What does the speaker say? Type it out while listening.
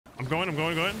I'm going.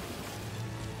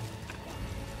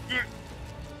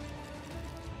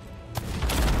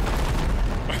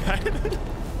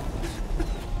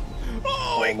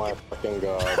 Oh my fucking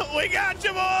god. We got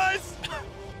you, boys.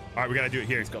 All right, we gotta do it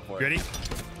here. Let's go for it. Ready?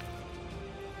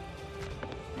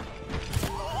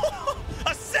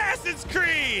 Assassin's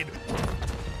Creed.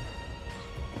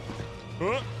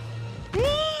 Where'd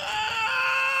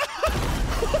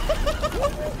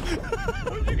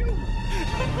you go?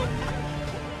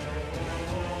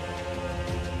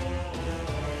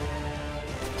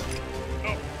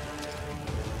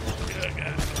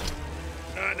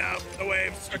 Oh no, the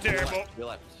waves are terrible. To your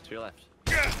left. To your left.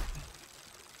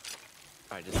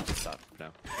 All right, just stop. No.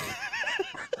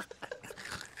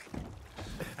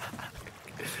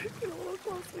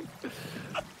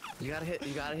 You gotta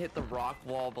hit the rock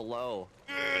wall below.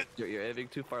 You're aiming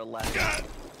too far left.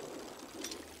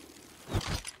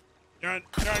 You're on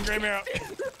Gray Marrow.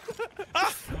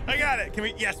 Ah, I got it. Can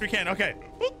we? Yes, we can. Okay.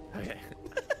 Okay.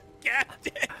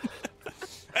 Captain.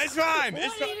 It's fine.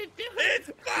 It's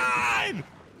fine.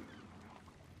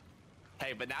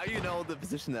 Hey, but now you know the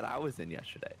position that I was in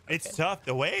yesterday. Okay? It's tough.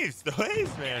 The waves, man.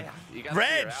 Yeah, you gotta figure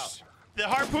Reg. it out. The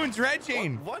harpoon's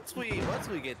regging. Once we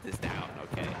get this down,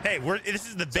 okay. Hey, this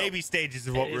is the baby stages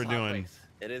of what we're doing.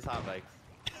 It is hot bikes.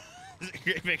 It's a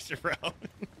great picture, bro.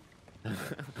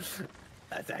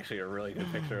 That's actually a really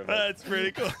good picture of it. That's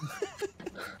pretty cool.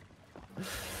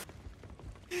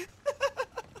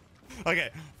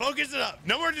 Okay, focus it up.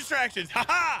 No more distractions.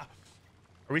 Haha!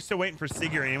 Are we still waiting for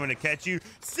Siggy or anyone to catch you?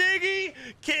 Siggy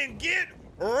can get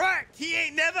wrecked. He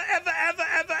ain't never, ever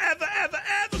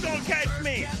gonna catch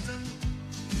me.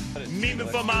 Me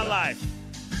before my life.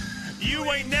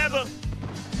 You ain't never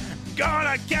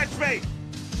gonna catch me.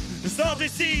 The salty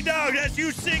sea dog, that's you,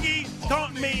 Siggy.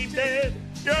 Taunt me dead.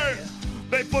 Yeah,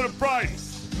 they put a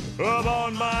price up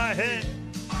on my head.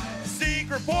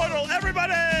 Secret portal,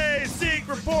 everybody!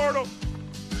 Secret portal.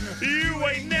 You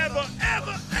ain't never,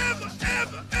 ever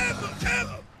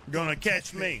gonna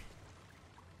catch me.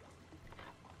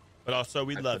 But also,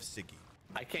 we love Siggy.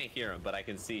 I can't hear him, but I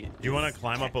can see. Do you want to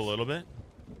climb up a little bit?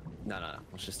 No.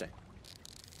 Let's just stay.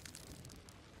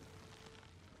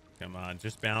 Come on,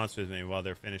 just balance with me while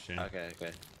they're finishing. Okay.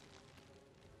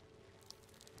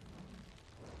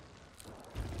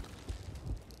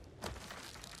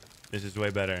 This is way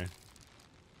better.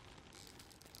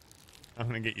 I'm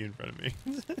gonna get you in front of me.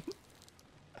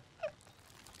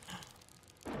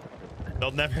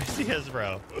 They'll never see us,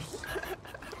 bro.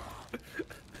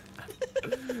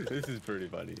 This is pretty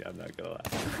funny. I'm not gonna lie.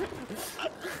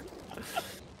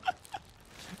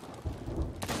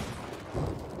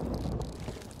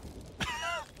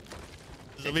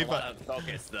 This will be fun.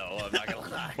 Focus though. I'm not gonna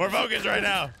lie. We're focused right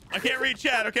now. I can't read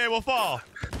chat. Okay, we'll fall.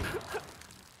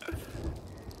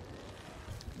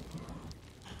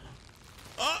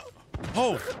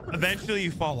 Oh, eventually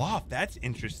you fall off. That's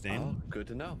interesting. Oh, good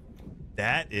to know.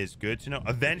 That is good to know.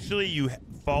 Eventually you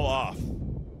fall off.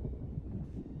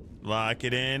 Lock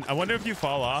it in. I wonder if you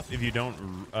fall off if you don't,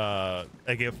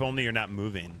 like if only you're not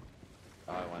moving.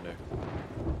 Oh, I wonder.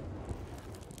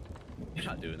 You're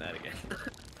not doing that again.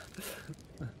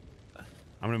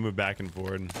 I'm gonna move back and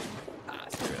forward.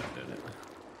 Screw it, I'm doing it.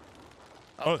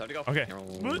 Oh, time to go. okay.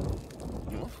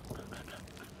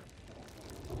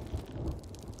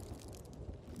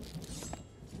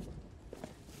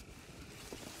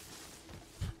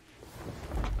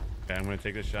 Okay, I'm gonna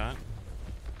take a shot.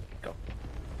 Go.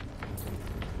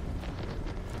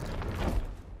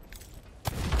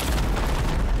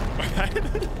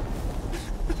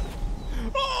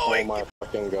 Oh my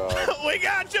fucking god. We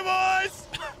got you, boys.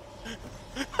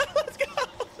 Let's go.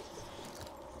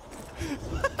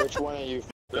 Which one of you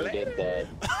fucking did that?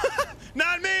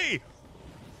 Not me.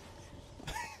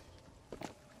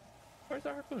 Where's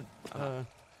our harpoon?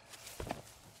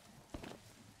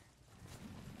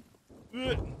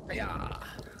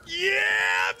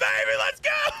 Yeah, baby, let's go.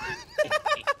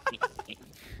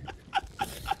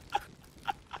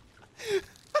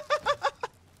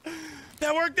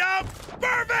 That worked out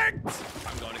perfect.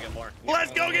 I'm going to get more.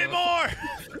 Let's go get more.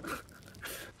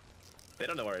 They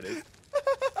don't know where it is.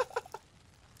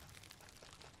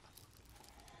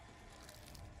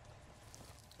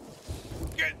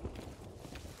 Good.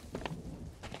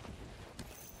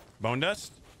 Bone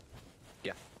dust?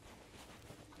 Yeah.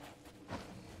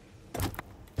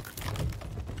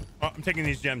 Oh, I'm taking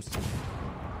these gems.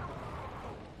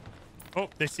 Oh,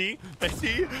 they see,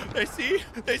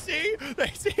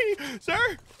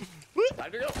 sir.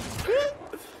 Time to go.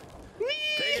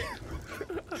 Whee!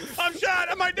 I'm shot.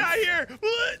 I might die here.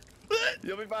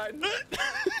 You'll be fine.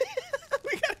 We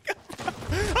gotta go.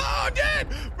 Oh, I'm dead!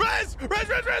 Res!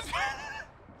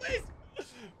 Please!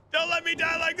 Don't let me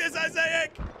die like this,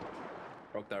 Isaac!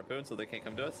 Broke the harpoon so they can't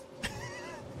come to us.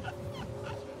 All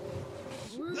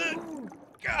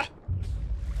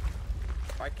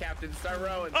Alright, Captain, start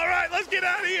rowing. right, let's get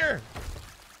out of here.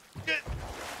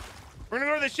 We're gonna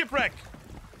go to the shipwreck.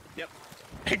 Yep.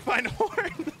 And find a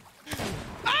horn.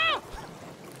 Ah!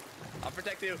 I'll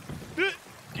protect you.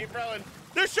 Keep rowing.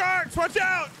 There's sharks! Watch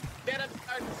out! Get him.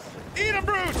 Eat him,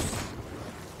 Bruce!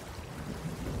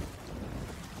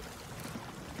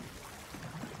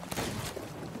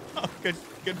 Oh,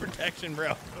 good protection,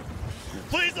 bro.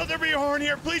 Please let there be a horn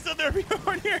here. Please let there be a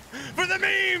horn here for the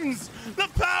memes. The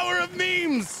power of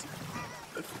memes.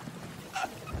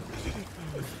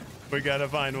 We gotta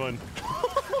find one.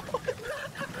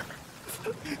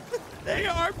 They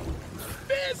are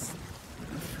pissed.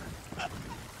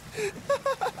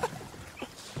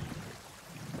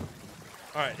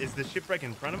 All right, is the shipwreck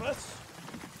in front of us?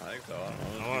 I think so. I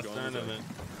don't know. I lost sign of it.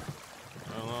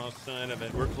 I lost sign of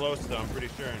it. We're close though, I'm pretty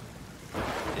sure.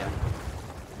 Yeah.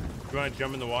 You want to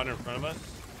jump in the water in front of us?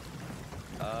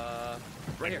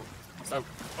 Right here. Stop.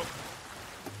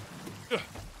 Oh.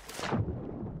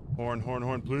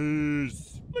 Horn,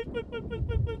 please. Please.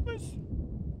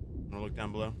 I'm gonna look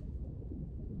down below.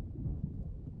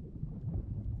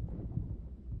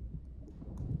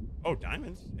 Oh,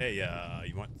 diamonds. Hey,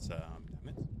 you want some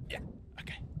diamonds? Yeah.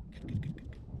 Okay. Good.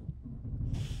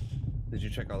 Did you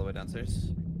check all the way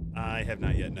downstairs? I have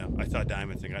not yet, no. I saw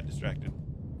diamonds and got distracted.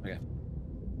 Okay.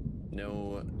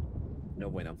 No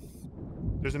bueno.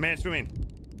 There's a man swimming.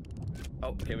 Oh,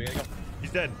 okay, we gotta go.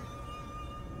 He's dead.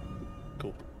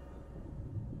 Cool.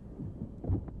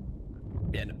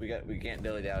 Yeah, no, we can't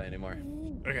dilly dally anymore.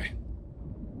 Okay,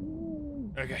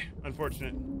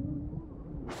 unfortunate.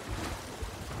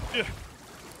 Ugh.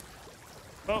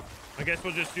 Well, I guess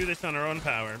we'll just do this on our own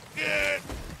power.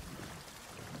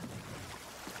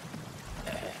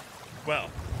 Well.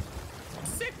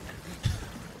 Sick.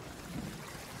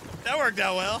 That worked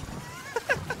out well.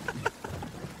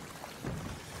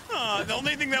 Oh, the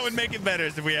only thing that would make it better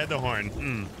is if we had the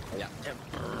horn. Yeah.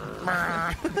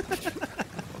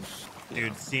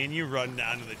 Dude, seeing you run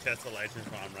down to the chest of license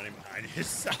while I'm running behind you is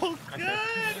so good.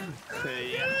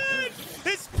 Good.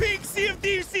 It's peak Sea of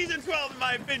Thieves season 12 in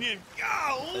my opinion.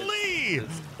 Golly.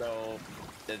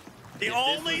 The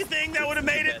only thing that would have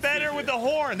made it better with the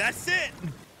horn. That's it.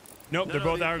 Nope, they're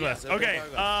both hourglass. Okay,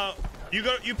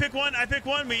 you pick one, I pick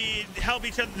one. We help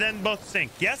each other, then both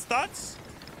sink. Yes, thoughts?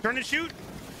 Turn and shoot.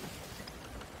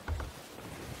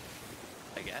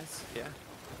 I guess, yeah.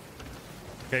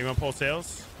 Okay, you want to pull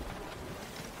sails?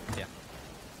 Yeah.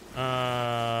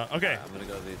 Okay. I'm gonna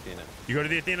go to the Athena. You go to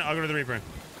the Athena, I'll go to the Reaper.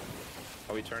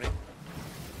 Are we turning?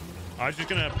 I was just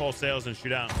gonna pull sails and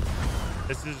shoot out.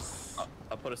 This is...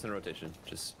 I'll put us in rotation,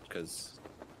 just because...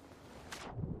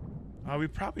 we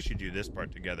probably should do this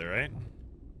part together, right?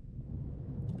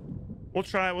 We'll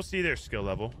try, we'll see their skill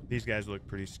level. These guys look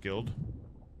pretty skilled.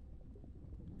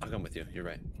 I'll come with you, you're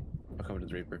right. I'll come to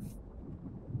the Reaper.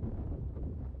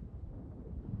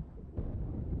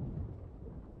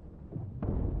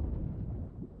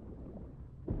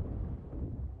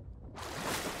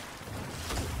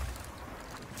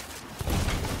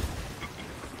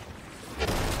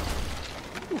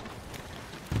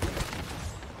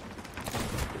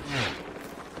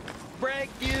 Break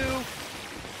you!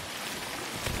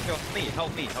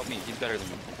 Help me. He's better than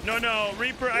me. No,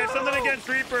 Reaper, I have something against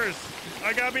Reapers.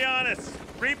 I gotta be honest.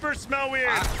 Reapers smell weird.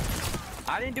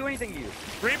 I didn't do anything to you.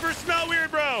 Reapers smell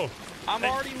weird, bro. I'm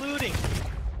already looting.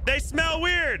 They smell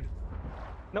weird.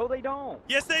 No, they don't.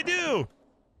 Yes, they do.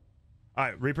 All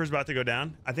right, Reaper's about to go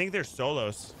down. I think they're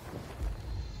solos.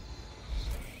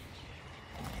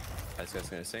 This guy's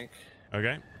gonna sink.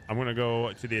 Okay, I'm gonna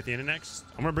go to the Athena next.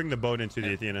 I'm gonna bring the boat into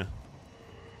the Athena.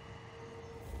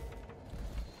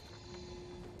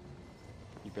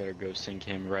 You better go sink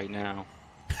him right now.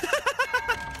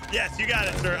 Yes, you got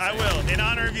it, sir. I will, in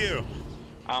honor of you.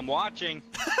 I'm watching.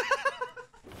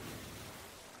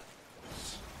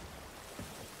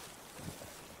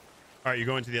 All right, you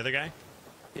going to the other guy?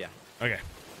 Yeah. Okay.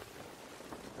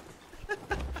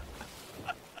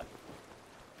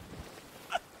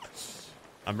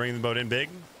 I'm bringing the boat in big.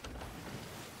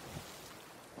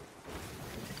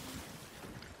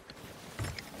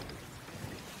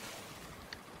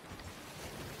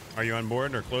 Are you on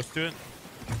board or close to it?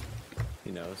 He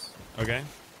knows. Okay.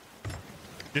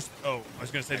 Just, I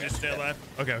was gonna say just stay alive.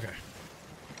 Okay.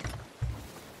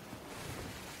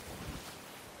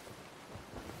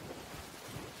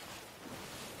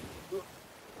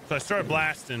 So I started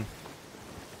blasting.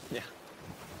 Yeah.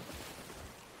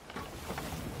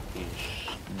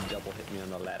 double hit me on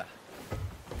the ladder.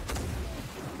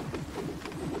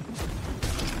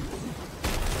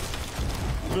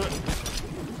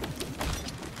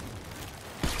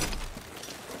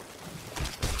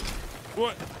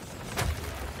 What?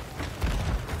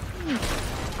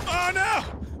 Oh no!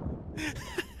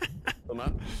 Come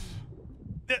up.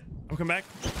 Yeah, I'm coming back.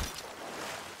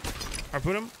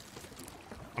 Harpoon him.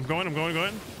 I'm going.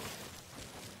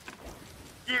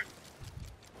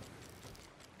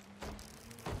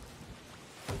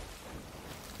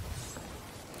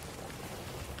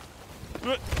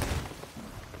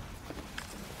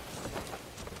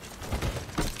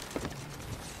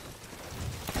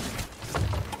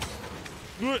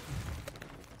 Good.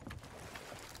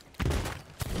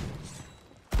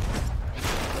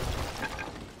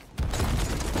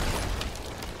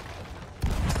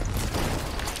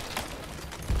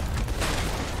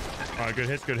 All right, good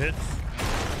hits, good hits.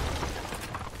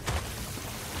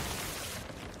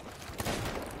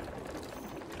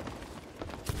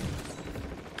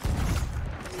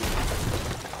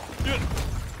 Good.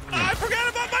 I forgot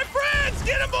about my friends!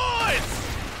 Get 'em, boys!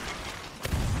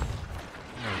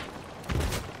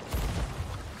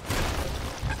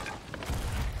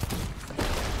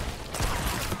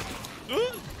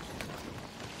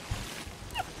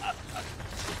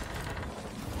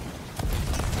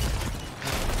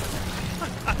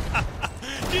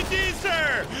 GG,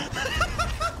 sir!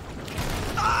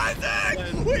 Isaac!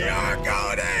 We are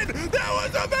golden! That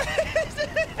was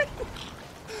amazing!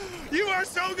 You are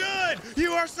so good!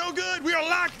 You are so good! We are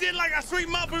locked in like a sweet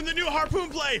muffin in the new harpoon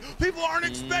play! People aren't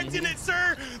expecting it,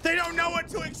 sir! They don't know what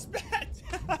to expect!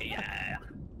 Yeah.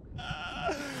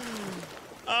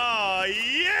 Oh,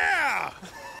 yeah!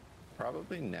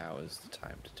 Probably now is the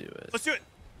time to do it. Let's do it!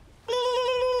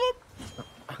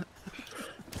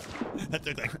 That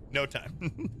took like no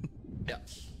time. Yeah.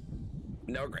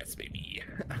 No regrets, baby.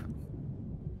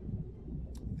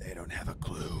 They don't have a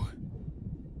clue.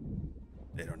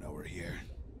 They don't know we're here.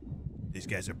 These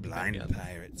guys are blind Yeah.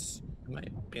 pirates.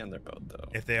 Might be on their boat though.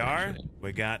 If they are, actually.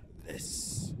 we got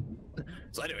this.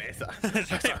 So anyways,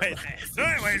 so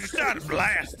anyways, we started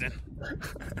blasting.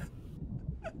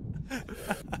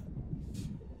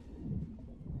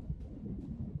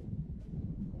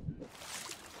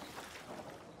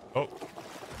 Oh.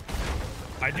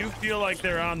 I do feel like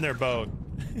they're on their boat.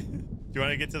 Do you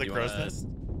want to get to the crow's nest?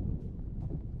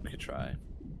 We could try.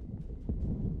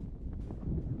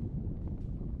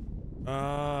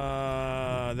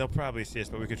 They'll probably see us,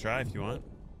 but we could try if you want.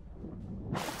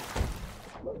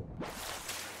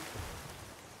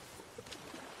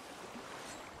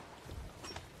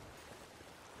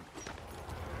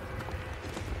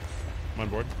 I'm on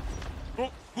board.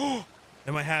 Oh,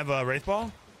 they might have a wraith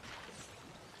ball.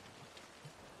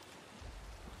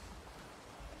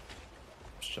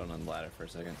 Shown on the ladder for a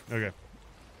second. Okay.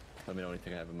 Let me know when you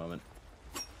think I have a moment.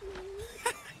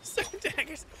 Second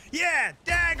daggers. Yeah,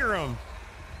 dagger them.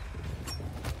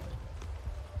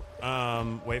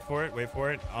 Wait for it. Wait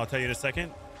for it. I'll tell you in a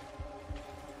second.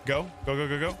 Go. Go, go,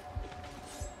 go, go.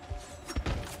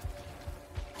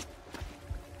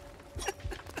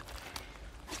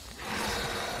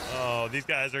 Oh, these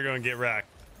guys are going to get wrecked.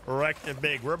 Wrecked and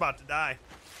big. We're about to die.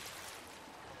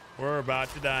 We're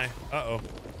about to die. Uh-oh.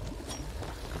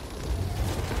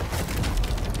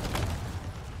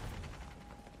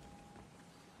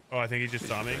 Oh, I think he just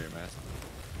saw me.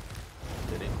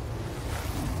 Did he?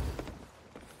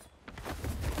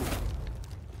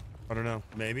 I don't know.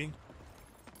 Maybe.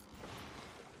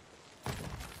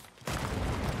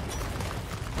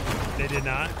 They did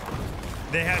not.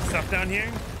 They had stuff down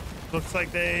here. Looks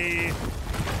like they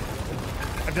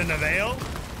have done the veil.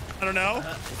 I don't know.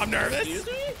 I'm nervous. Excuse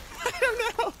me? I don't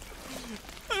know.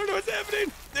 I don't know what's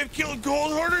happening. They've killed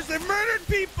gold hoarders. They've murdered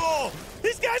people.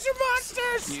 These guys are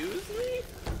monsters. Excuse me?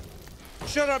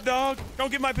 Shut up, dog.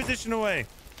 Don't get my position away.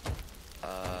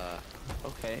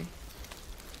 Okay.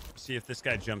 See if this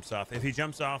guy jumps off. If he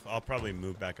jumps off, I'll probably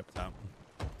move back up top.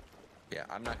 Yeah,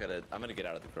 I'm gonna get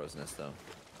out of the crow's nest though.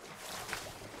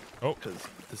 Oh. Because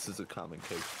this is a common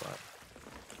cave spot.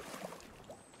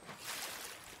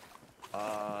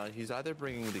 He's either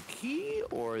bringing the key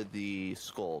or the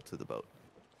skull to the boat.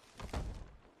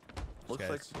 Looks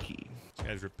like the key. This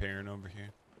guy's repairing over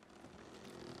here.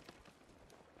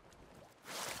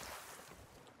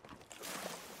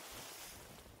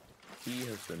 Key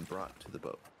has been brought to the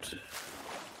boat.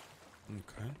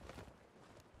 Okay.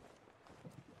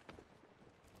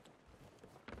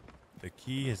 The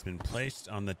key has been placed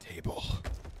on the table.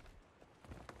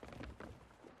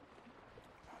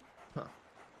 Huh.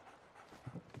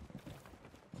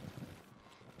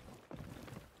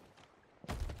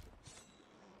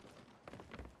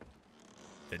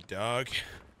 dog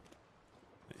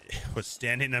was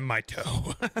standing on my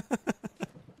toe.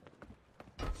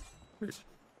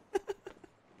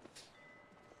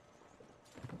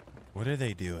 What are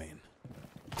they doing?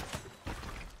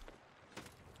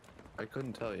 I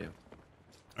couldn't tell you.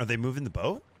 Are they moving the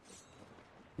boat?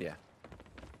 Yeah.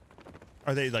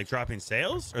 Are they like dropping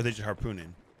sails or are they just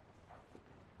harpooning?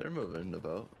 They're moving the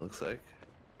boat, looks like.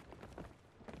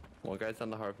 One guy's on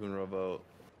the harpoon rowboat.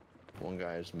 One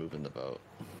guy's moving the boat.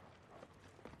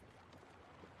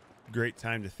 Great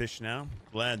time to fish now.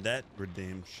 Glad that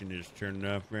redemption is turning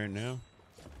off right now.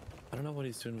 I don't know what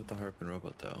he's doing with the harpoon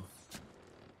rowboat though.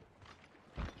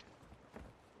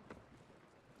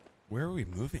 Where are we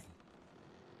moving?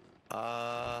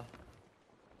 Good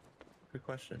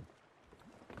question.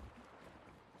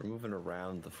 We're moving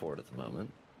around the fort at the moment.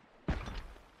 How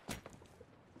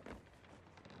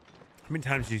many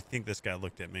times do you think this guy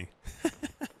looked at me?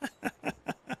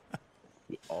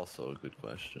 Also a good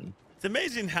question. It's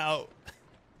amazing how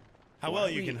Why well are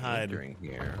you we can hide. entering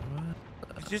here.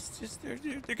 It's just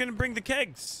they're gonna bring the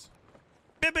kegs.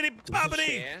 Bibbity There's a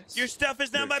bobbity! chance Your stuff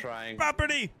is now they're my trying-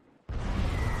 property.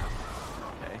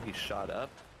 Okay, he shot up.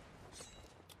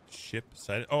 Ship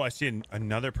sighted. Oh, I see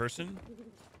another person.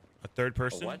 A third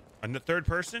person. what? A third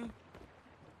person.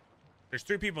 There's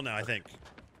 3 people now, I think.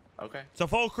 Okay. So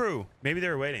full crew. Maybe they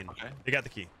were waiting. Okay. They got the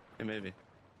key. Yeah, maybe.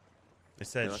 They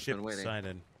said must've ship been waiting.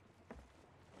 sighted.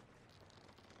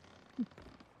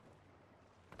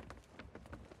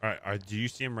 All right. Do you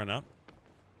see him run up?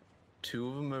 2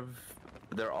 of them have.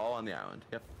 They're all on the island.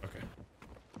 Yep. Okay.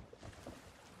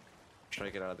 Try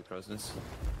to get out of the crow's nest.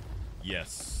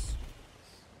 Yes.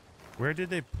 Where did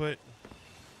they put?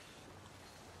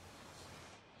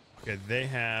 Okay, they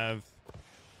have.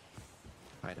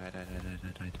 Hide.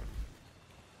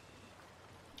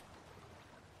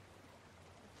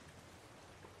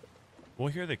 We'll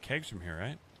hear the kegs from here,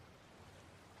 right?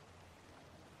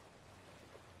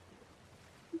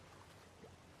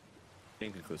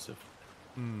 Inconclusive.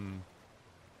 I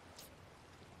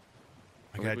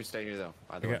Where got. we stay here though.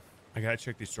 Either way. I gotta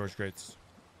check these storage crates.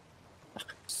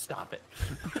 Stop it.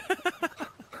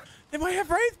 They might have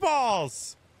wraith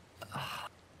balls.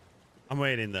 I'm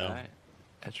waiting though. Alright.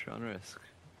 At your own risk.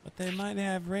 But they might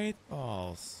have wraith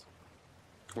balls.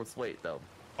 Let's wait though.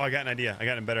 Oh, I got an idea. I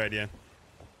got a better idea.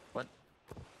 What?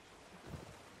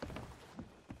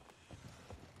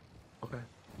 Okay.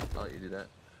 I'll let you do that.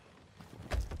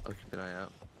 I'll keep an eye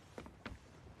out.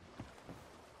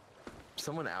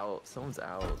 Someone's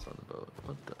out on the boat.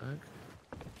 What the heck?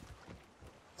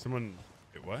 Someone.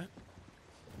 Wait, what?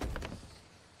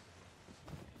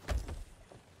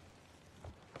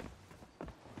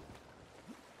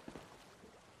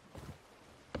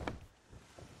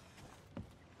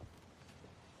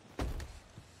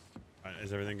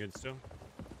 Is everything good still?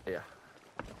 Yeah.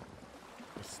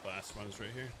 This last one's right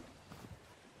here.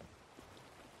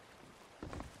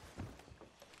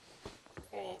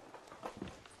 Oh.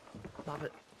 Stop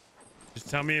it. Just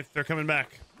tell me if they're coming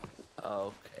back.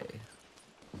 Okay.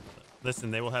 Listen,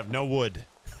 they will have no wood.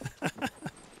 Okay.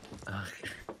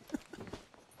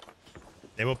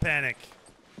 They will panic.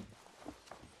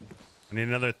 I need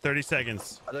another 30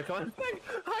 seconds. Are they coming?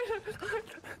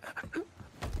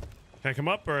 Can I come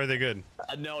up or are they good?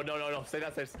 No. Stay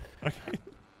downstairs. Okay.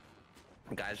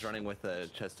 Guy's running with a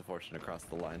chest of fortune across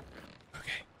the line.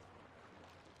 Okay.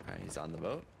 Alright, he's on the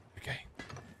boat. Okay.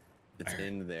 It's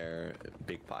in their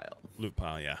big pile. Loot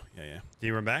pile, yeah. Do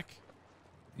you run back?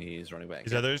 He's running back.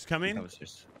 Is others coming?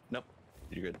 Upstairs. Nope.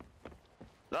 You're good.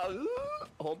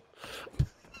 Hold.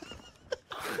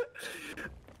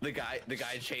 The guy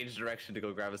changed direction to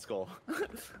go grab a skull.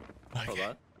 Hold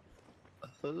on.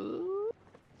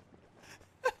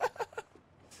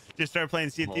 Just started playing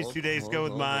Sea of Thieves 2 days ago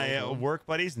with my hold. work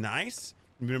buddies. Nice.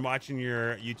 I've been watching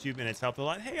your YouTube and it's helped a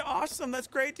lot. Hey, awesome. That's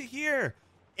great to hear.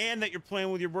 And that you're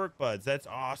playing with your work buds. That's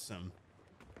awesome.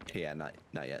 Yeah, not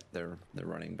yet. They're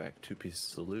running back 2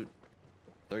 pieces of loot.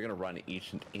 They're gonna run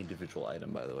each individual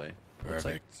item, by the way. It's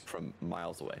like Perfect. from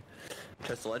miles away.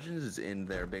 Chest of Legends is in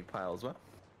their big pile as well.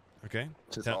 Okay.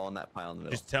 It's just all in that pile in the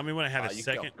middle. Just tell me when I have a You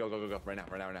second. Go. Right now.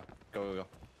 Go.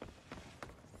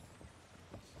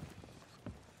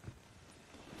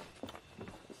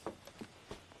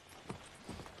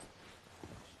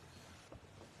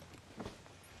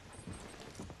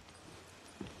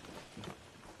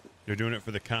 They're doing it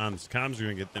for the comms. Comms are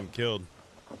going to get them killed.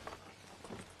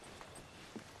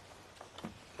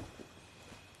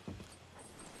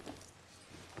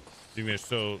 You think they're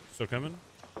still coming?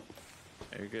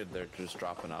 You're good. They're just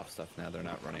dropping off stuff now. They're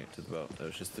not running it to the boat. That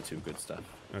was just the 2 good stuff.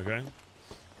 Okay.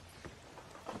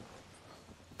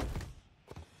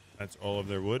 That's all of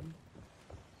their wood.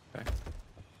 Okay.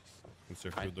 What's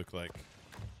their food look like?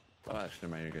 Oh, actually,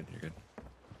 never mind. You're good. You're good.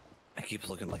 I keep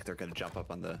looking like they're gonna jump up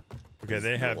on the. Okay,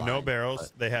 they have no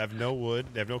barrels. They have no wood.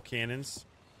 They have no cannons.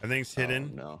 Everything's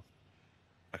hidden. Oh, no.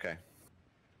 Okay.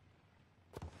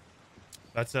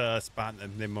 That's a spot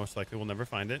that they most likely will never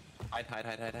find it. Hide, hide,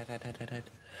 hide, hide, hide, hide, hide, hide.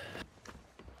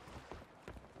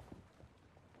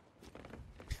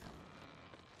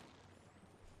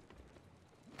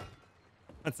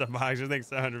 That's a boxer. Thanks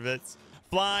 100 bits.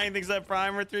 Flying. Thanks that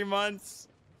prime for 3 months.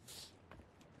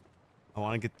 I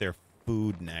want to get their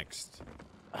food next.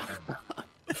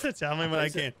 Tell me when I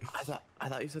can. I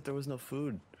thought you said there was no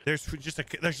food. There's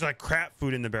there's like crap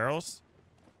food in the barrels.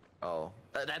 Oh,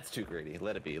 that's too greedy.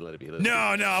 Let it be. Let it be. Let it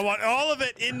No, no, I want all of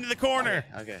it into the corner.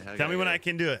 Okay. Tell me when I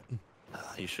can do it.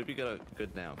 You should be good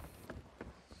now.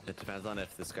 It depends on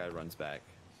if this guy runs back.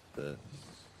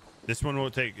 This one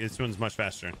will take. This one's much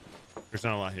faster. There's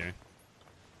not a lot here.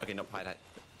 Okay, no, hide.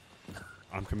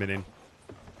 I'm committing.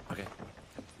 Okay.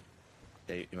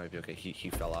 Yeah, you might be okay. He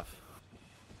fell off.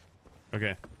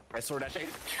 Okay. I sword dashing.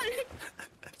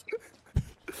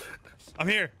 I'm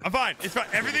here. I'm fine. It's fine.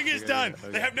 Everything is done.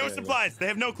 Okay, They have no supplies. They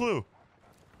have no clue.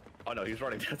 Oh no, he's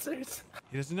running downstairs.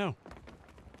 He doesn't know.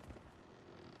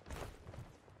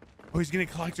 Oh, he's getting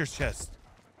a collector's chest.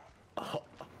 Oh.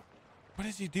 What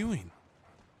is he doing?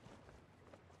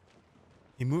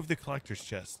 He moved the collector's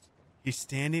chest. He's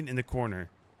standing in the corner.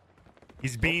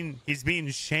 He's being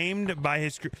shamed by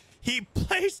his group. He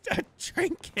placed a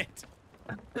trinket.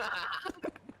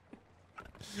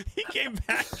 He came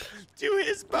back to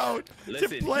his boat to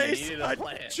place a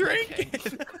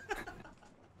trinket.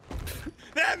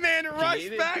 That man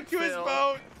rushed back to his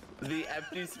boat. The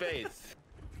empty space.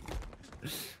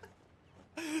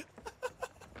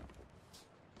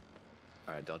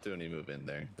 All right, don't do any moving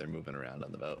there. They're moving around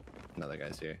on the boat. Another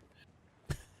guy's here.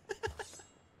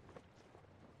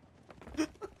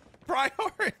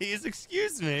 Priorities,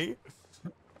 excuse me.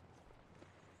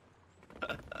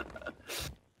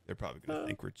 They're probably gonna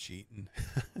think we're cheating.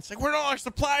 It's like, where'd all our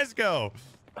supplies go?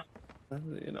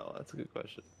 You know, that's a good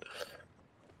question.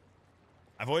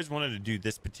 I've always wanted to do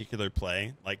this particular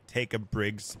play, like take a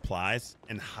brig's supplies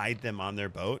and hide them on their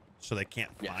boat so they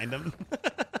can't find them.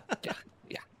 Yeah.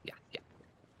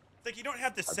 It's like you don't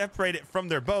have to separate it from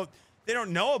their boat. They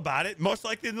don't know about it. Most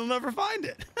likely they'll never find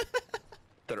it.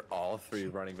 They're all three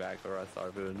running back to us,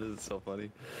 harpoon. This is so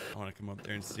funny. I want to come up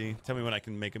there and see. Tell me when I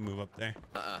can make a move up there.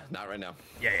 Not right now.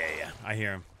 Yeah. I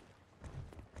hear him.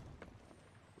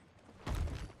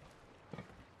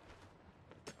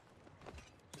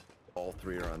 All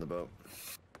three are on the boat.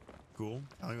 Cool.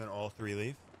 Tell me when all three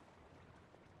leave.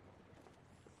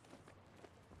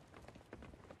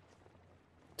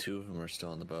 Two of them are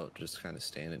still on the boat, just kind of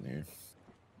standing here.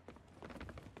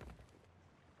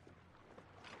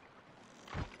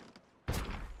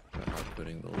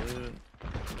 Putting the loot.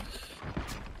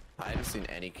 I haven't seen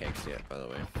any cakes yet, by the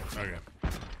way. Okay.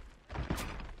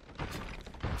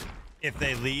 If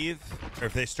they leave, or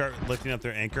if they start lifting up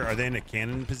their anchor, are they in a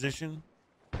cannon position?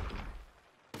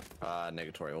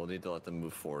 Negatory. We'll need to let them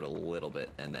move forward a little bit,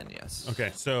 and then yes.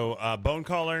 Okay, so bone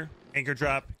collar, anchor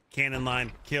drop, cannon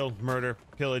line, kill, murder,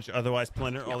 pillage, otherwise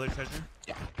plunder all their treasure?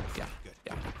 Yeah. Good.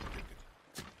 Yeah.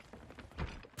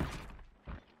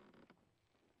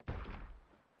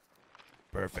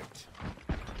 Perfect.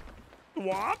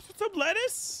 Wops, what's up,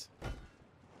 lettuce?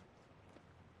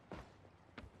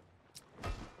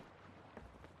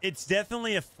 It's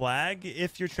definitely a flag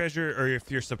if your treasure or if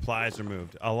your supplies are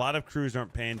moved. A lot of crews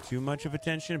aren't paying too much of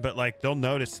attention, but like they'll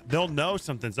know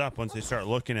something's up once they start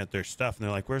looking at their stuff and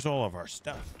they're like, where's all of our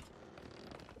stuff?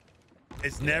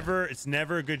 It's never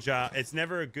a good job. It's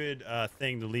never a good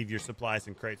thing to leave your supplies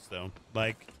in crates though.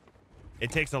 Like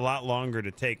it takes a lot longer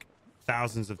to take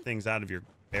thousands of things out of your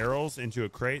barrels into a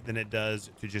crate than it does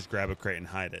to just grab a crate and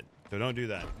hide it. So don't do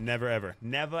that. Never, ever.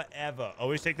 Never, ever.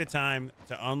 Always take the time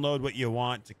to unload what you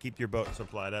want to keep your boat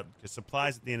supplied up. Because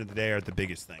supplies at the end of the day are the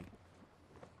biggest thing.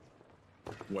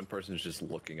 One person's just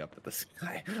looking up at the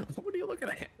sky. What are you looking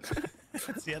at?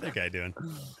 What's the other guy doing?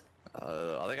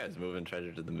 The other guy's moving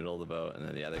treasure to the middle of the boat, and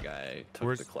then the other guy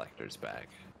took the collectors back.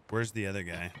 Where's the other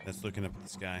guy that's looking up at the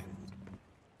sky?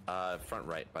 Front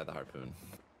right by the harpoon.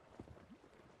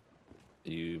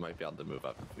 You might be able to move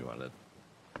up if you wanted.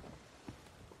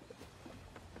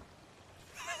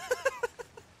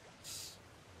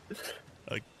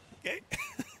 Okay.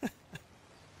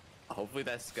 Hopefully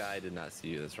that guy did not see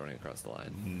you that's running across the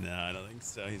line. No, I don't think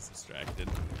so. He's distracted.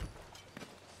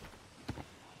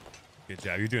 Good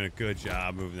job. You're doing a good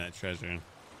job moving that treasure.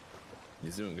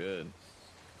 He's doing good.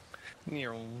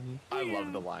 I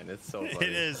love the line. It's so funny.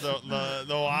 It is the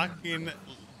walking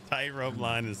tightrope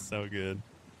line is so good.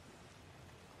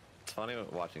 It's funny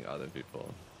watching other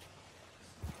people.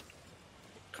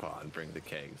 Come on, bring the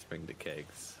kegs. Bring the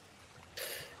kegs.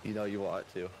 You know you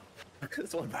want to.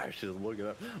 This one pirate is looking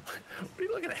up. What are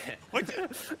you looking at? What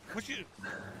you?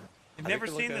 I've I never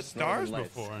think seen they're the looking at Northern stars Lights.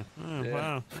 before. Oh, Yeah.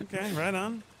 wow. Okay, right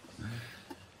on.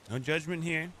 No judgment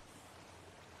here.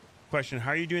 Question: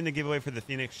 how are you doing the giveaway for the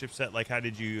Phoenix ship set? Like, how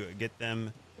did you get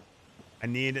them? I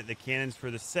need the cannons for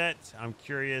the set. I'm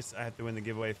curious. I have to win the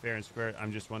giveaway fair and square.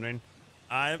 I'm just wondering.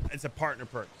 It's a partner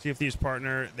perk. Sea of Thieves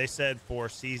partner. They said for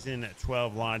season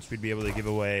 12 launch, we'd be able to give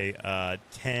away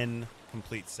 10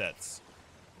 complete sets.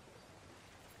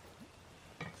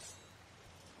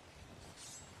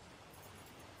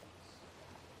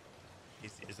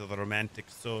 Is a romantic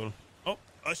soul. Oh,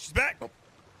 she's back. Oh.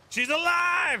 She's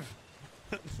alive.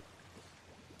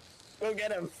 Go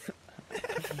get him.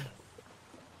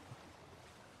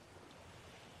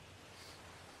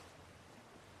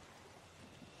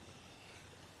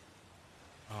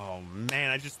 Oh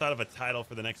man, I just thought of a title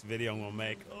for the next video we'll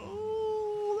make.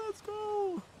 Oh, let's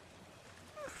go.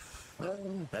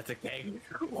 That's a keg.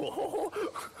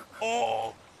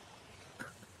 Oh,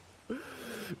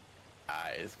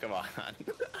 Guys, come on.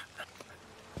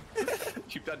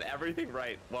 You've done everything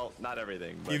right. Well, not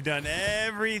everything. But you've done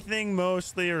everything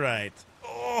mostly right.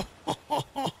 Oh,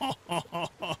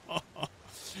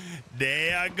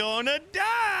 they are gonna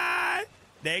die.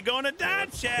 They're gonna die,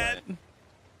 let's Chad.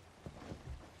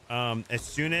 As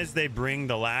soon as they bring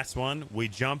the last one, we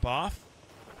jump off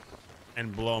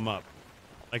and blow them up,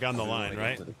 like on the we wanna line, get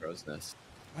right? To the crow's nest.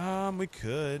 We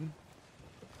could.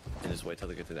 And just wait till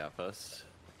they get to the outpost.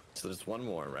 So there's one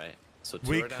more, right? So two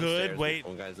We are could downstairs, wait.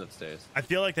 One guy's upstairs. I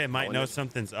feel like they might one know is-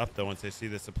 something's up though once they see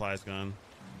the supplies gone.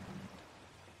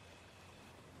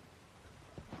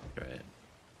 Right.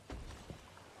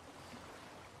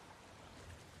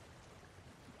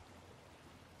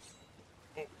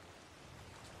 Okay,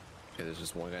 there's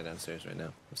just one guy downstairs right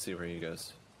now. Let's see where he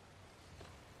goes.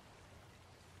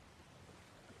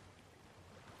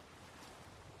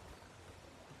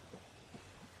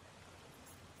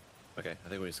 Okay, I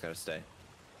think we just gotta stay.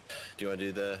 Do you want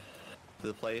to do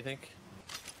the play? You think?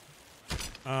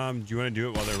 Do you want to do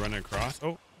it while they're running across?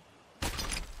 Oh,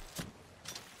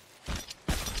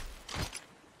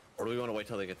 Or do we want to wait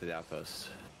till they get to the outpost?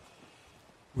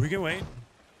 we can wait.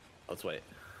 Let's wait.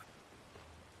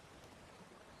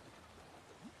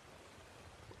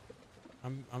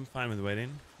 I'm fine with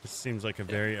waiting. This seems like a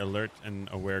very alert and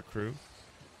aware crew.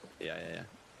 Yeah.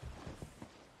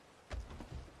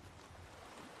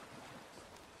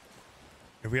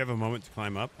 If we have a moment to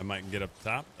climb up, I might get up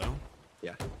top though,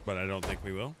 Yeah. but I don't think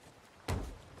we will.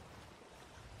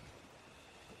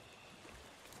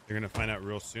 You're gonna find out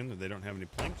real soon that they don't have any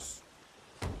planks.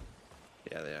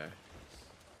 Yeah, they are.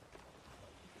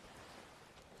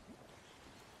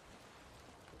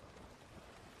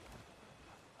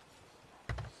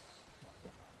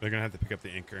 They're gonna have to pick up the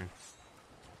anchor.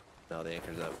 No, the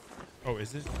anchor's up. Oh,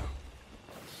 is it?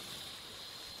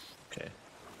 Okay.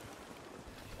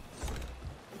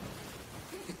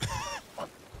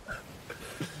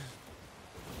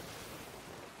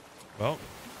 Well,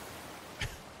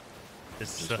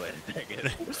 it's, Just wait.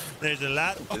 there's a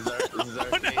lot. This is our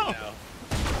Oh, fate no. now.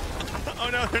 Oh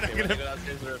no, they're not Okay, we're gonna. gonna go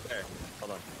downstairs to repair.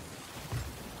 Hold on.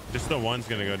 Just the one's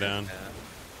gonna go down. Yeah.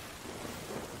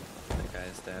 That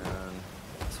guy's down.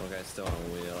 This one guy's still on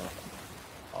a wheel.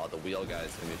 Oh, the wheel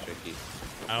guy's gonna be tricky.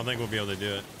 I don't think we'll be able to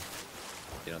do it.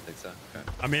 You don't think so? Okay.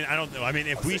 I mean, I don't know. I mean,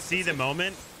 if I'll we see, see the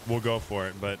moment, we'll go for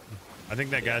it. But I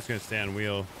think that Yeah. guy's gonna stay on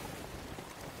wheel.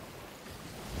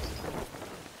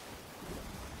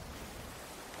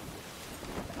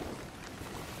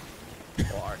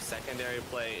 Well, our secondary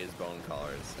play is bone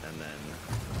collars, and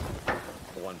then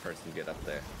one person get up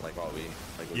there, like while we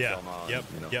Yeah. film on. Yep.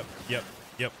 You know.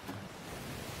 Yep.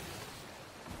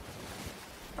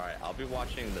 All right, I'll be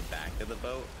watching the back of the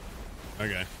boat.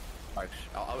 Okay. Actually,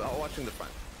 I'll watching the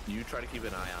front. You try to keep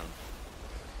an eye on.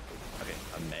 Okay,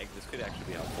 a Meg. This could actually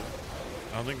be helpful,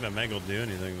 I don't think that Meg will do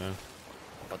anything though.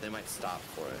 but they might stop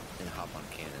for it and hop on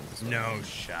cannons. as well. No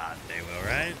shot they will,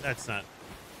 right? That's not.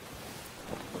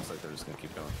 Looks like they're just gonna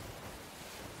keep going.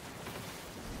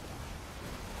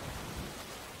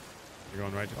 You're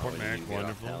going right to Oh, Port we Merrick. need to get off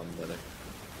Wonderful. helm, brother.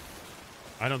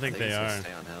 I don't think I they it's gonna are.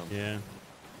 Stay on helm. Yeah.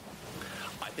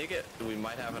 I think we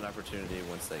might have an opportunity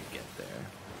once they get there.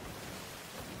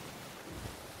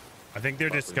 I think they're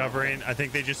But we might discovering. I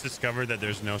think they just discovered that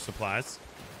there's no supplies.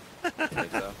 You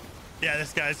think so? Yeah,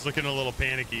 this guy's looking a little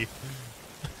panicky.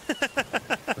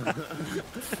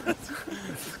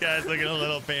 This guy's looking a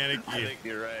little panicky. I think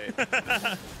you're right.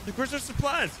 Like, where's our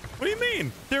supplies? What do you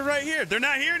mean? They're right here. They're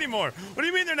not here anymore. What do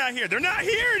you mean they're not here? They're not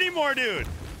here anymore, dude.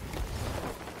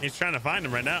 He's trying to find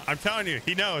them right now. I'm telling you,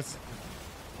 he knows.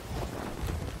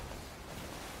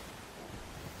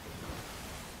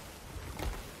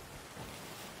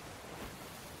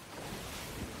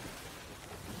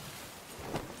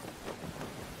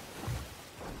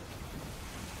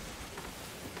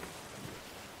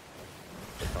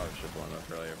 Probably should have blown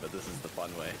up earlier, but this is the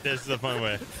fun way. This is the fun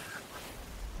way.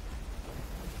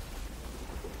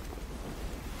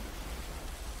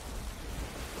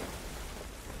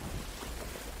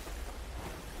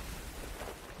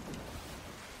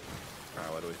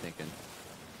 Alright, what are we thinking?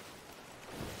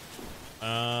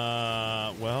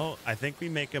 Well, I think we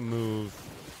make a move.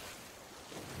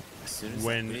 As soon as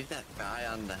When- we need that guy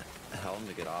on the helm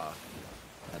to get off,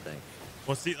 I think.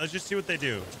 Well, see, let's just see what they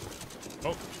do.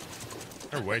 Oh,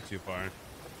 they're way too far.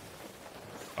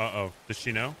 Uh-oh. Does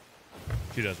she know?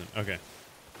 She doesn't. Okay.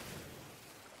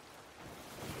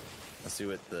 Let's see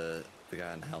what the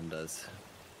guy on the helm does.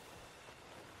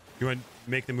 You want to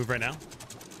make the move right now?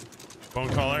 Phone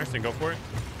callers and go for it?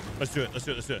 Let's do it. Let's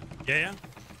do it. Let's do it. Yeah, yeah.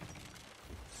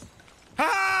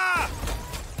 Ha!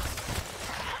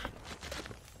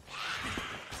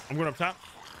 I'm going up top.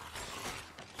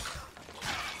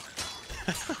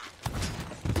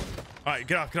 All right,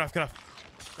 get off, get off, get off.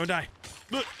 Don't die.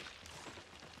 Look.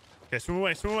 Okay, swim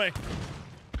away, swim away.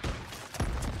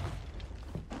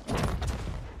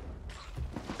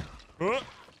 Oh.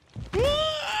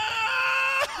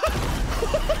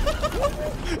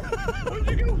 Where'd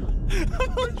you go?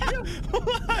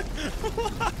 What?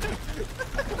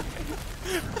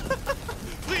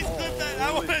 Please flip that.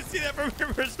 I want to see that from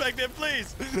your perspective,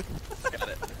 please. Got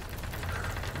it.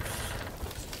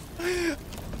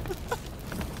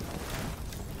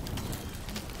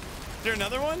 Is there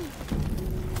another one?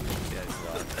 Yeah, he's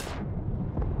alive.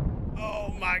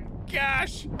 Oh my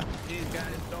gosh. These guys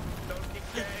don't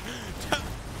get gagged.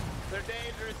 They're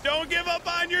dangerous. Don't give up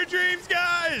on your dreams,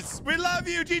 guys. We love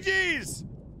you. GG's.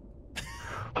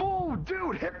 Oh,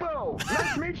 dude, Hippo!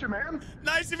 Nice to meet you, man.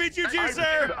 Nice to meet you too, I-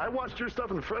 sir. I watched your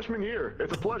stuff in freshman year.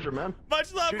 It's a pleasure, man.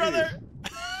 Much love, Jeez. brother.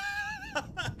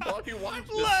 Well, you watch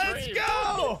the Let's stream.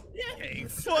 go.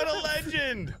 Thanks. What a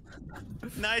legend.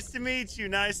 Nice to meet you.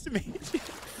 Nice to meet you.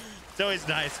 It's always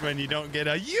nice when you don't get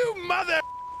a you mother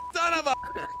son of a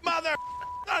mother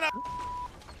son of.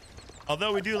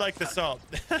 Although we do like the salt.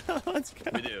 Let's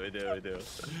go. We do.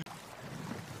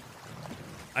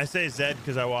 I say Zed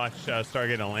because I watch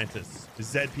Stargate Atlantis. Is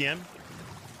Zed PM?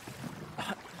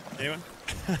 Anyone?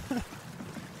 All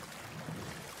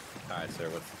right, sir.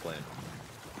 What's the plan?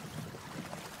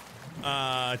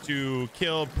 To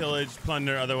kill, pillage,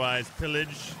 plunder, otherwise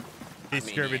pillage these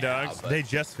scurvy dogs. but- They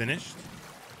just finished.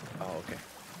 Oh, okay.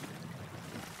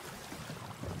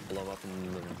 Blow 'em up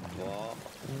in the wall.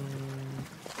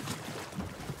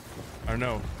 Or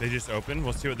no, they just opened.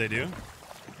 We'll see what they do.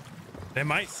 They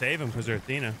might save them because they're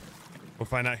Athena. We'll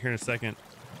find out here in a second.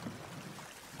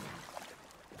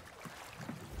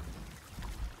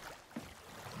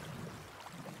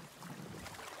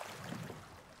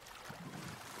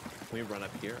 Can we run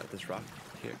up here at this rock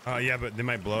here? Yeah, but they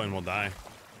might blow and we'll die.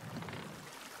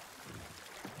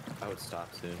 I would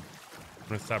stop soon. I'm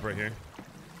gonna stop right here.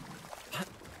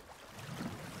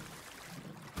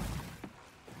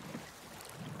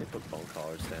 They put bone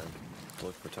collars down.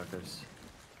 Look for Tuckers.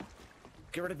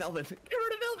 Get rid of Melvin! Get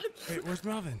rid of Melvin! Wait, where's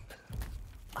Melvin?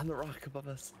 On the rock above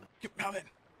us. Get Melvin.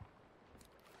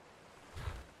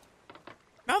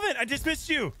 Melvin, I dismissed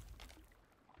you.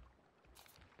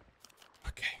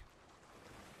 Okay.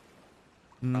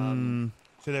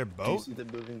 So their Do you boat? see them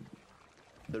moving?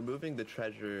 They're moving the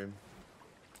treasure.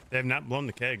 They have not blown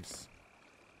the kegs.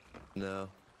 No.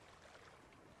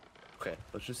 Okay,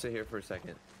 let's just sit here for a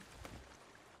second.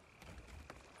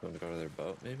 Want to go to their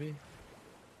boat, maybe?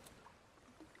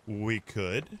 We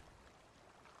could.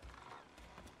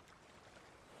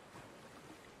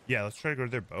 Yeah, let's try to go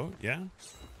to their boat. Yeah.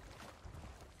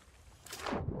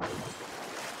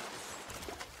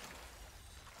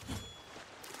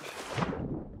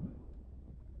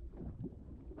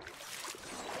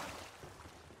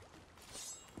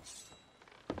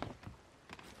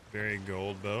 Very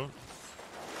gold boat.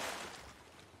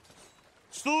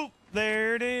 Sloop!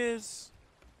 There it is.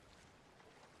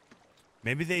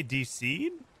 Maybe they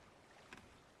DC'd?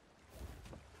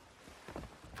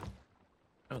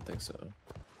 I don't think so.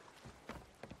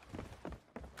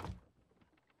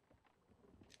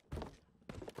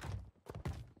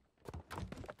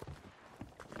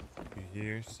 You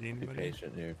hear? See Be anybody?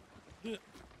 patient here.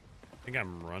 I think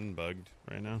I'm run bugged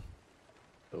right now.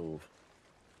 Oh.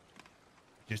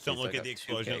 Just don't He's look like at the got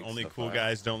 2 explosion. kegs Only so cool far.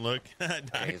 guys don't look.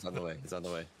 Okay, he's on the way. He's on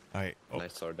the way. All right. Oh.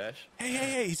 Nice sword dash.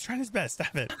 Hey, he's trying his best.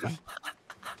 Stop it.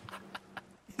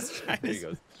 He's trying There he his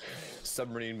goes.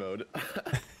 Submarine mode.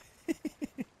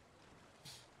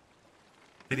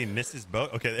 Did he miss his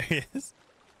boat? Okay, there he is.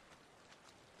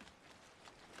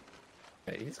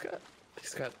 Hey, he's got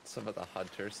some of the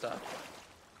hunter stuff.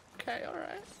 Okay, all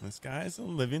right. This guy's a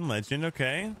living legend.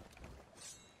 Okay.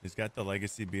 He's got the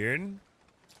legacy beard.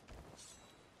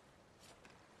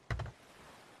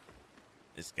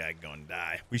 This guy gonna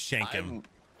die. We shank him.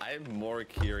 I'm more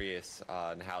curious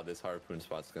on how this harpoon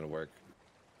spot's gonna work.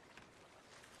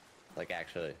 Like,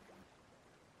 actually.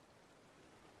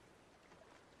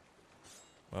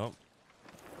 Well,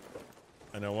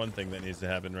 I know one thing that needs to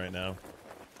happen right now.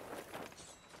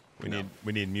 We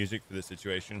need music for this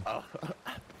situation. Oh,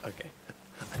 okay.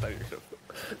 I thought you were gonna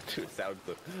do a sound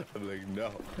clip. I'm like,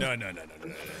 no. No.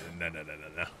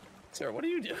 Sir, what are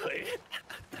you doing?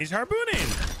 He's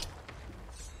harpooning.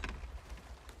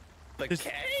 The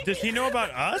keg? Does he know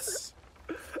about us?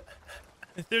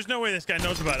 There's no way this guy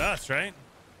knows about us, right?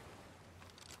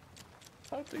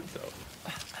 I don't think so.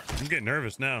 I'm getting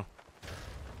nervous now.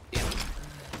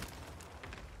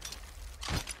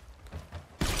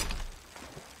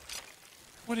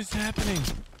 What is happening?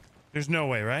 There's no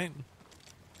way, right?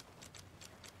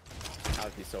 I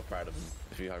would be so proud of him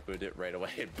if he harpooned it right away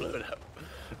and blew it up.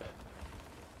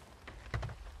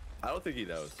 I don't think he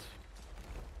knows.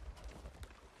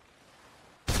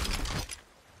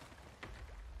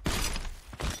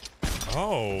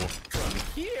 Oh.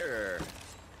 From here.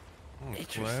 Oh,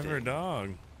 clever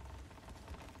dog.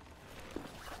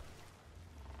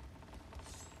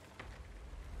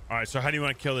 All right, so how do you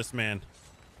want to kill this man?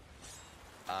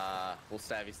 We'll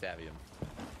stabby him.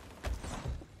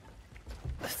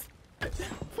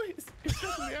 Please, you're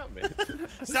stressing me out, man.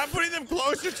 Stop putting them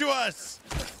closer to us.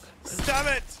 Stop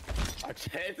it. Our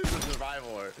chances of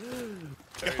survival are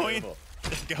very minimal.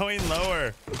 Going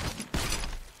lower.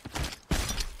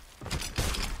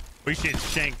 We should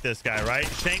shank this guy, right?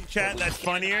 Shank chat, that's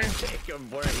funnier. Take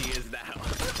him where he is now.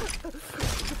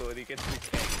 So when he gets the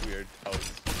keg, we are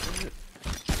toast.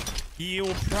 He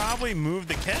will probably move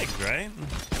the kegs, right?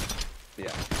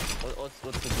 Yeah. Let's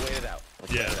wait it out.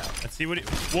 Let's wait it out. Let's see what he...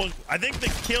 Well, I think the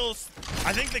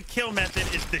kill method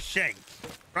is the shank,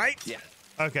 right? Yeah.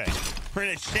 Okay. We're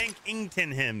gonna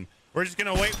Shankington him. We're just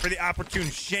gonna wait for the opportune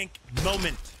shank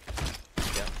moment.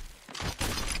 Yeah.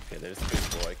 Okay, there's the big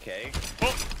boy keg.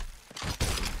 Oh!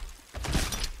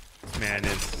 This man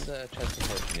is... Is the chest of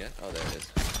fortune yet? Oh, there it is.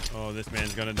 Oh, this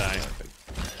man's gonna die. Perfect.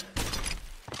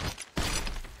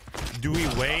 Do we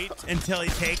wait until he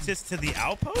takes us to the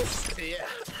outpost? Yeah.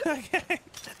 Okay.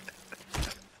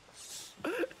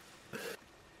 What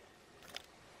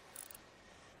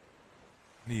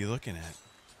are you looking at?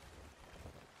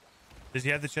 Does he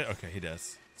have the chest? Okay, he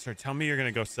does. Sir, tell me you're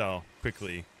gonna go sell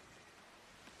quickly.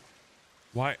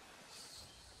 Why?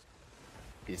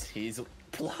 He's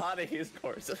plotting his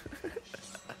course.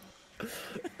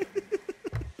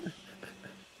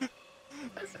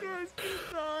 This guy's gonna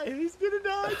die. He's gonna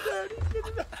die, Dad. He's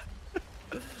gonna die.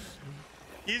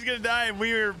 He's gonna die, and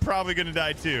we are probably gonna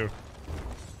die too.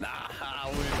 Nah,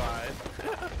 we'll be fine.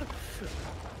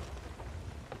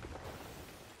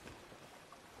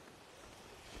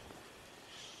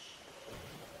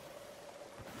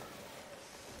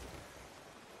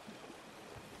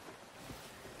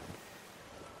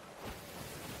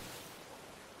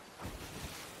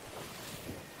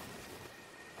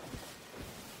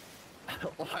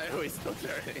 Why are we still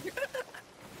turning?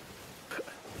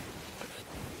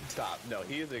 Stop. No,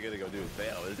 he isn't gonna go do his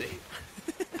bail, is he?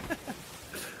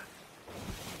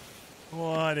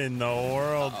 What in the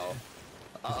world? Uh-oh.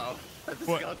 Uh-oh. That's a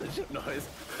What? skeleton ship noise.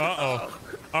 Uh-oh.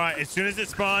 All right, as soon as it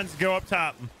spawns, go up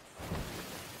top.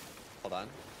 Hold on.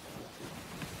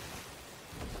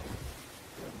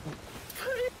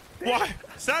 Why?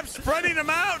 Stop spreading them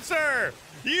out, sir!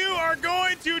 You are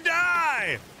going to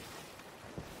die!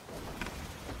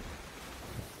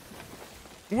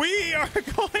 We are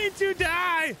going to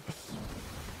die!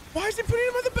 Why is he putting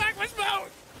him on the back of his boat?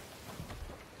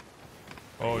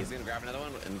 Oh, He's gonna grab another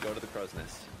one and go to the crow's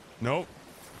nest. nope.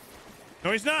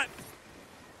 No, he's not.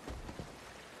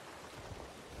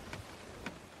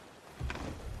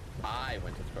 I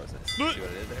went to the crow's nest. Look. See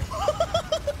what it is there?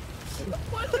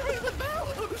 What? There was a bell!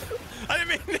 I didn't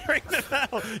mean to ring the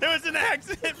bell. It was an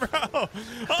accident, bro. Oh,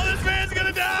 this man's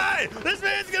gonna die. This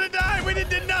man's gonna die. We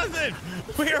did nothing.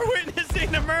 We are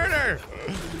witnessing a murder.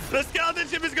 The skeleton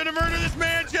ship is gonna murder this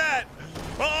man, chat.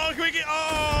 Oh, can we get?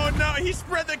 Oh no, he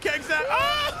spread the kegs out.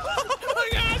 Oh, my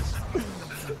gosh!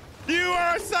 You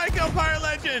are a psycho pirate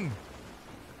legend.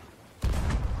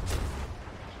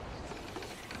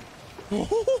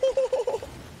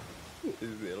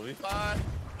 It'll be fine.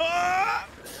 Ah!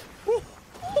 Oh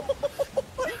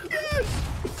my gosh!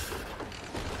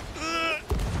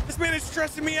 This man is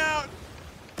stressing me out.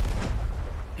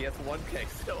 He has one keg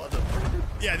still on the.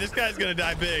 Yeah, this guy's gonna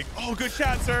die big. Oh, good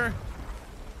shot, sir.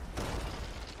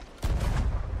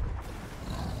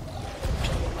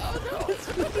 Oh no!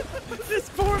 This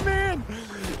poor man.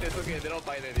 It's okay. They don't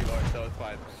fight anymore, so it's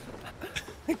fine.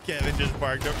 Kevin just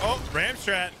barked. Oh, ram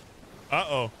strat.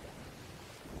 Uh-oh.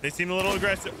 They seem a little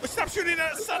aggressive. Stop shooting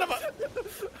that son of a...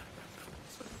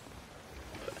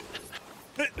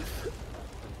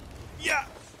 Yeah.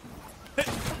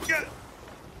 Yeah.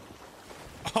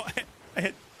 Oh, I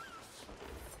hit.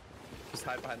 Just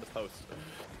hide behind the post.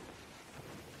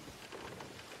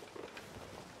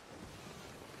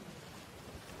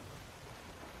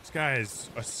 This guy is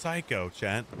a psycho,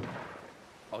 chat.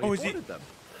 Oh, is he he- boarded them.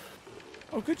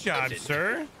 Oh, good job,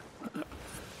 sir.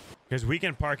 Because we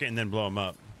can park it and then blow him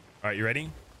up. All right, you ready?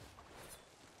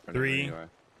 I don't know where 3, you are.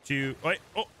 2, wait.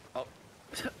 Oh. Oh.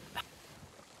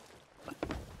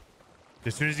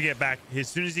 As soon as he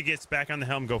gets back on the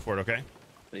helm, go for it, okay?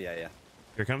 Yeah, yeah.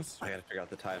 Here it comes. I gotta figure out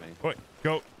the timing. Wait,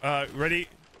 go. Ready?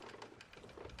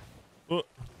 Oh. All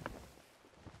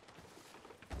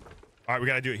right, we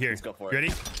gotta do it here. Let's go for You it.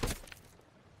 ready?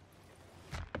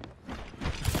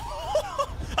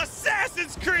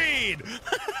 Assassin's Creed!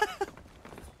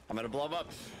 I'm gonna blow him up.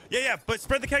 Yeah, but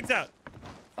spread the kegs out.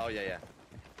 Oh, yeah, yeah.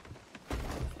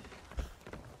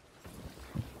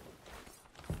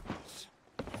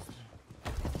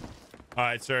 All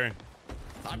right, sir.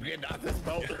 I'm getting off this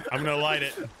boat. I'm gonna light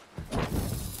it.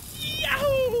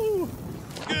 Yahoo!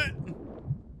 Good.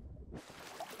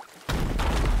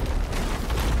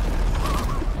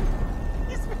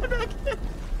 He's one again.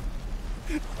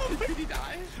 Did he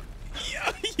die?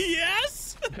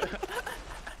 Yes.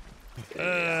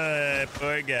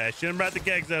 Poor guy. Shouldn't have brought the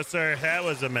kegs though, sir. That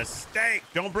was a mistake.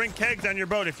 Don't bring kegs on your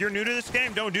boat. If you're new to this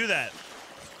game, don't do that.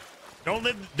 Don't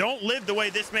live the way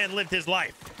this man lived his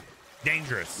life.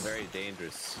 Dangerous. Very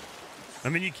dangerous. I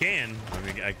mean, you can. I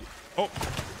mean,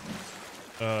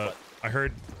 I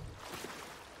heard.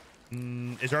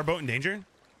 Is our boat in danger?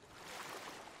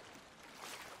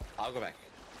 I'll go back.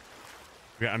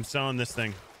 Yeah, I'm selling this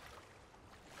thing.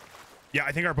 Yeah,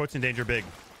 I think our boat's in danger big.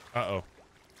 Uh-oh.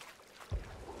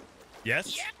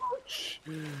 Yes?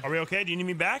 Are we okay? Do you need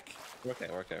me back? We're okay.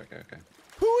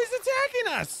 Who is attacking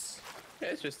us?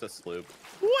 It's just a sloop.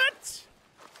 What?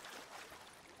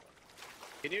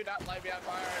 Can you not light me on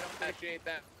fire? I don't appreciate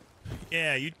that.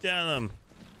 Yeah, you tell them.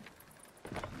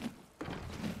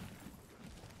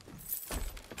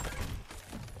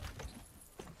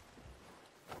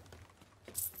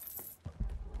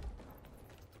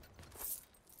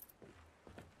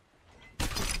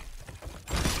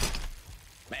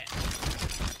 Man.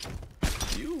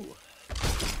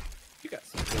 You got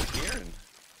some good gear.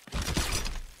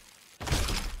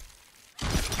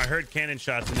 I heard cannon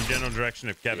shots in the general direction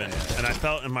of Kevin, Yeah. and I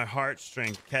felt in my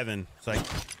heartstring, Kevin. It's like,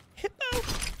 hippo.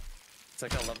 It's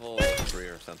like a level 3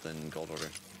 or something gold order.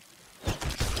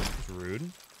 It's rude.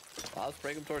 Well, I was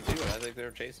breaking towards you, and I think they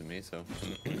were chasing me, so.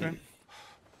 Okay.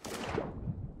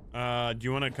 Do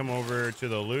you want to come over to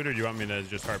the loot, or do you want me to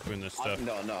just harpoon this stuff?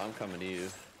 No, I'm coming to you.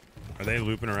 Are they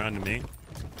looping around to me?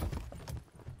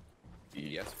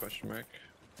 Yes, question mark.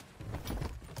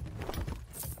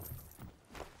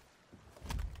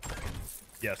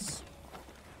 Yes.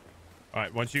 All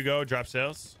right, once you go, drop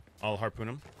sails. I'll harpoon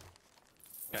them.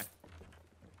 Okay.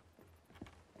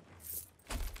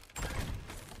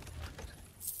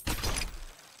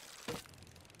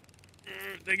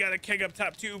 They got a keg up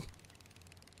top, too.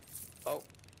 Oh.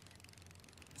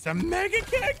 It's a mega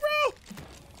keg, bro!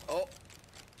 Oh.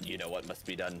 You know what must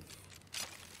be done.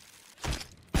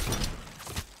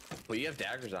 Well, you have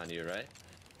daggers on you, right?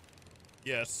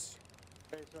 Yes.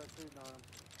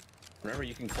 Remember,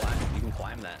 you can climb. You can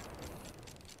climb that.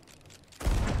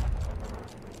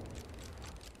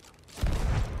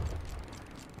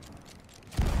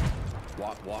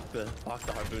 Walk the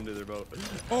harpoon to their boat.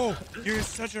 Oh, you're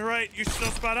such a right. You're so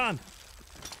spot on.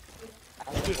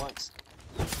 I did it once.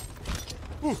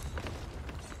 Ooh.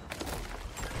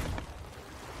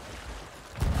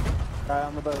 Guy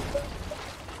on the boat.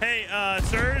 Hey,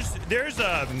 sirs, there's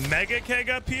a mega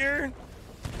keg up here.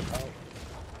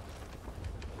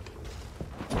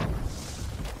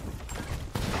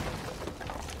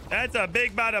 That's a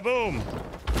big bada boom.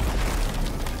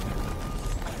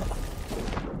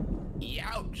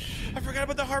 Ouch. I forgot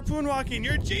about the harpoon walking.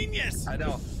 You're a genius. I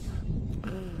know.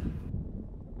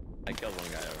 I killed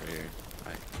one guy over here.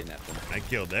 I kidnapped him. I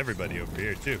killed everybody over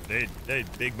here too. They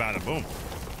big bada boom.